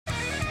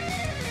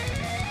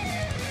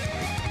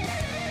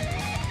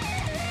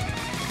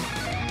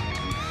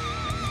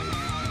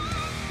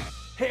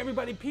Hey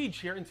everybody, Peach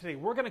here, and today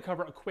we're going to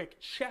cover a quick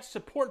chest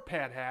support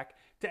pad hack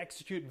to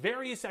execute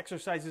various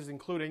exercises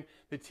including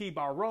the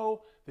T-bar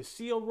row, the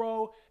seal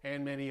row,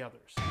 and many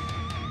others.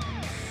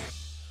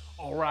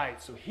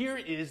 Alright, so here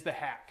is the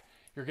hack.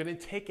 You're going to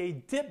take a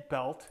dip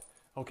belt,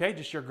 okay,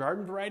 just your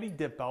garden variety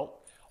dip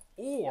belt,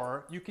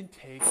 or you can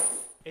take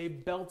a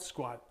belt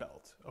squat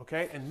belt,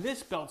 okay? And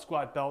this belt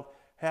squat belt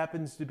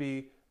happens to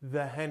be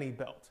the Henny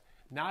belt.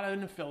 Not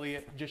an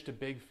affiliate, just a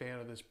big fan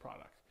of this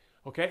product,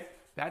 okay?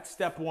 That's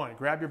step one,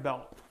 grab your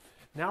belt.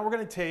 Now we're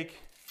gonna take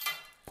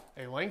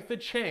a length of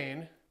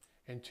chain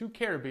and 2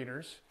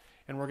 carabiners,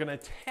 and we're gonna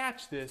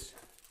attach this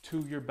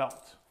to your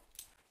belt.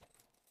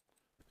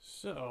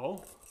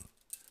 So,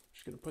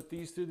 just gonna put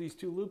these through these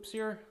 2 loops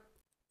here,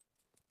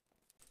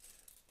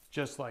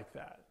 just like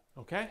that,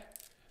 okay?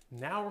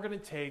 Now we're gonna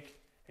take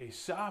a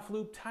soft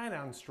loop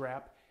tie-down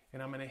strap,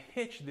 and I'm gonna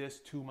hitch this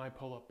to my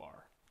pull-up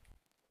bar.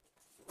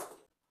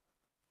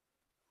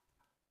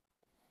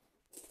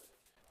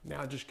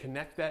 Now just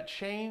connect that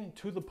chain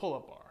to the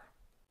pull-up bar.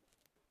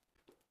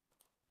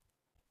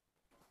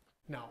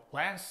 Now,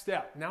 last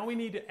step. Now we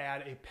need to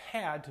add a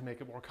pad to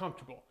make it more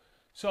comfortable.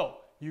 So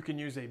you can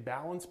use a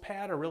balance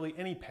pad or really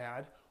any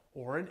pad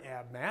or an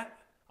ABMAT.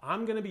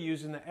 I'm going to be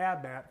using the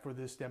ABMAT for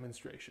this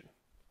demonstration.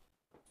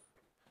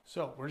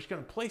 So we're just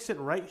going to place it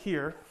right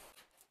here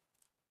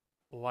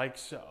like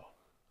so.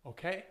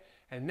 Okay?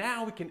 And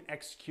now we can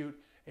execute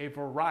a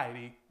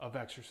variety of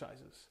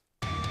exercises.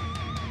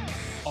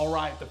 All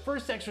right, the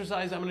first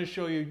exercise I'm going to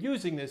show you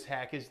using this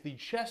hack is the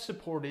chest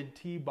supported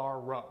T-bar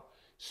row.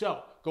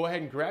 So go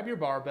ahead and grab your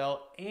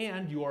barbell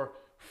and your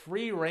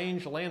free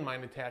range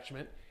landmine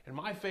attachment. And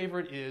my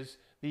favorite is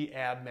the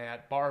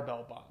ABMAT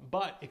barbell bomb.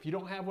 But if you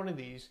don't have one of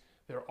these,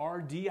 there are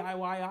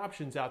DIY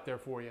options out there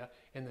for you.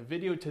 And the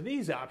video to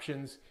these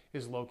options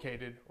is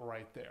located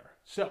right there.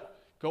 So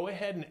go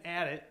ahead and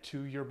add it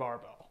to your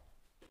barbell.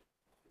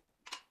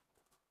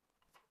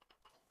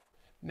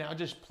 Now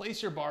just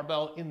place your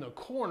barbell in the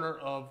corner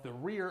of the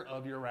rear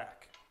of your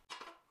rack.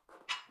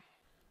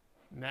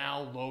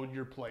 Now load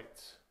your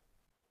plates.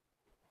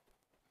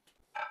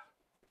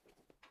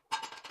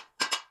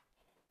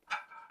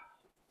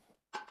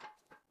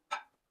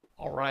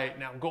 All right,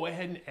 now go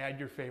ahead and add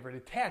your favorite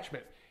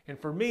attachment. And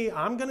for me,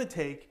 I'm gonna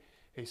take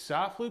a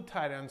soft loop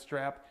tie-down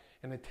strap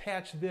and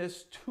attach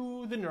this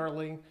to the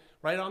knurling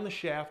right on the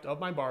shaft of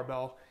my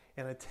barbell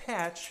and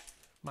attach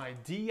my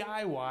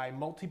DIY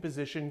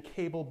multi-position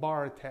cable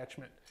bar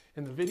attachment.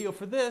 And the video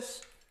for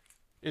this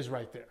is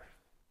right there.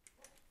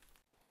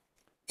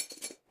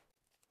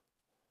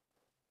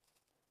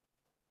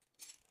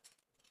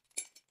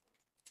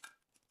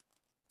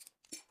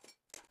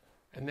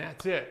 And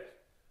that's it.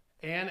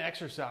 And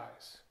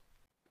exercise.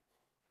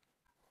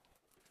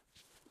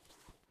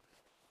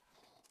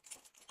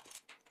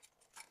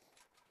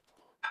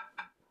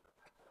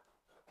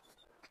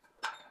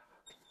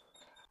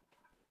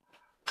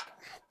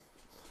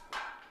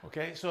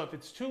 Okay, so if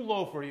it's too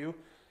low for you,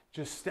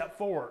 just step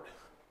forward.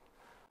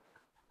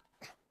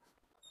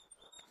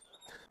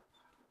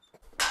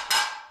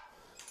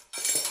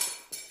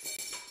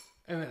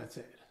 And that's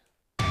it.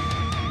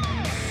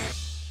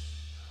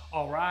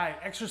 All right,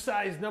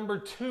 exercise number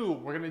 2,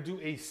 we're gonna do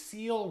a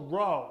seal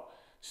row.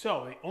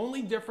 So the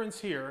only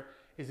difference here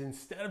is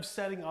instead of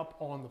setting up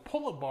on the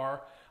pull-up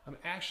bar, I'm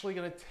actually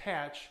gonna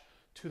attach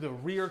to the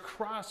rear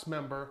cross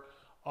member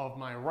of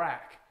my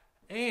rack.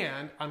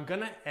 And I'm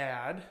gonna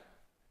add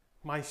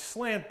my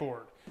slant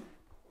board.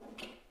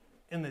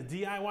 And the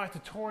DIY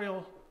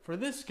tutorial for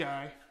this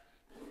guy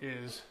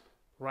is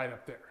right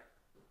up there.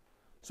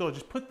 So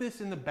just put this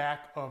in the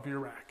back of your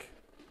rack.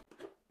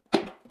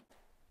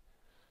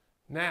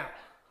 Now,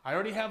 I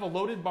already have a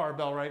loaded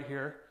barbell right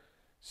here,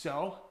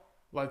 so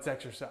let's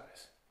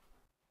exercise.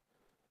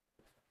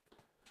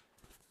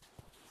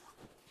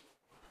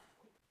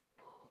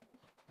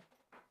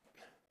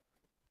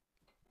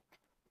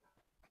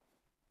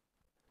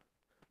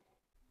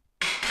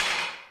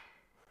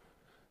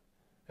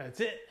 That's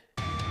it.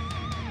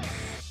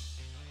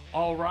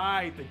 All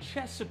right, the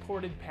chest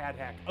supported pad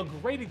hack, a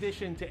great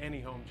addition to any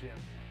home gym.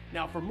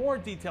 Now for more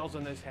details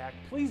on this hack,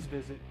 please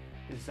visit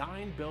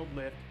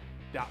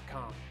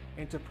designbuildlift.com.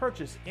 And to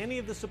purchase any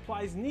of the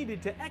supplies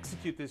needed to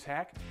execute this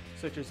hack,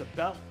 such as a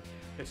belt,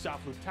 a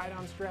soft loop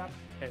tie-down strap,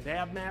 an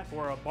ABMAT,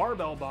 or a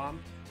barbell bomb,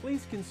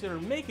 please consider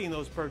making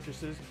those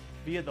purchases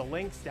via the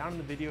links down in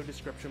the video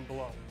description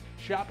below.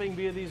 Shopping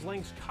via these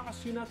links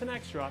costs you nothing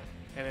extra,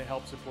 and it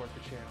helps support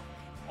the channel.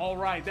 All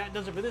right, that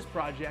does it for this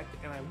project,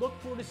 and I look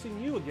forward to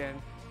seeing you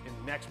again in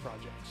the next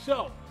project.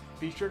 So,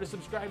 be sure to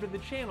subscribe to the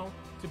channel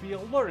to be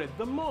alerted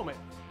the moment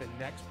the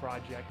next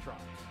project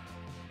drops.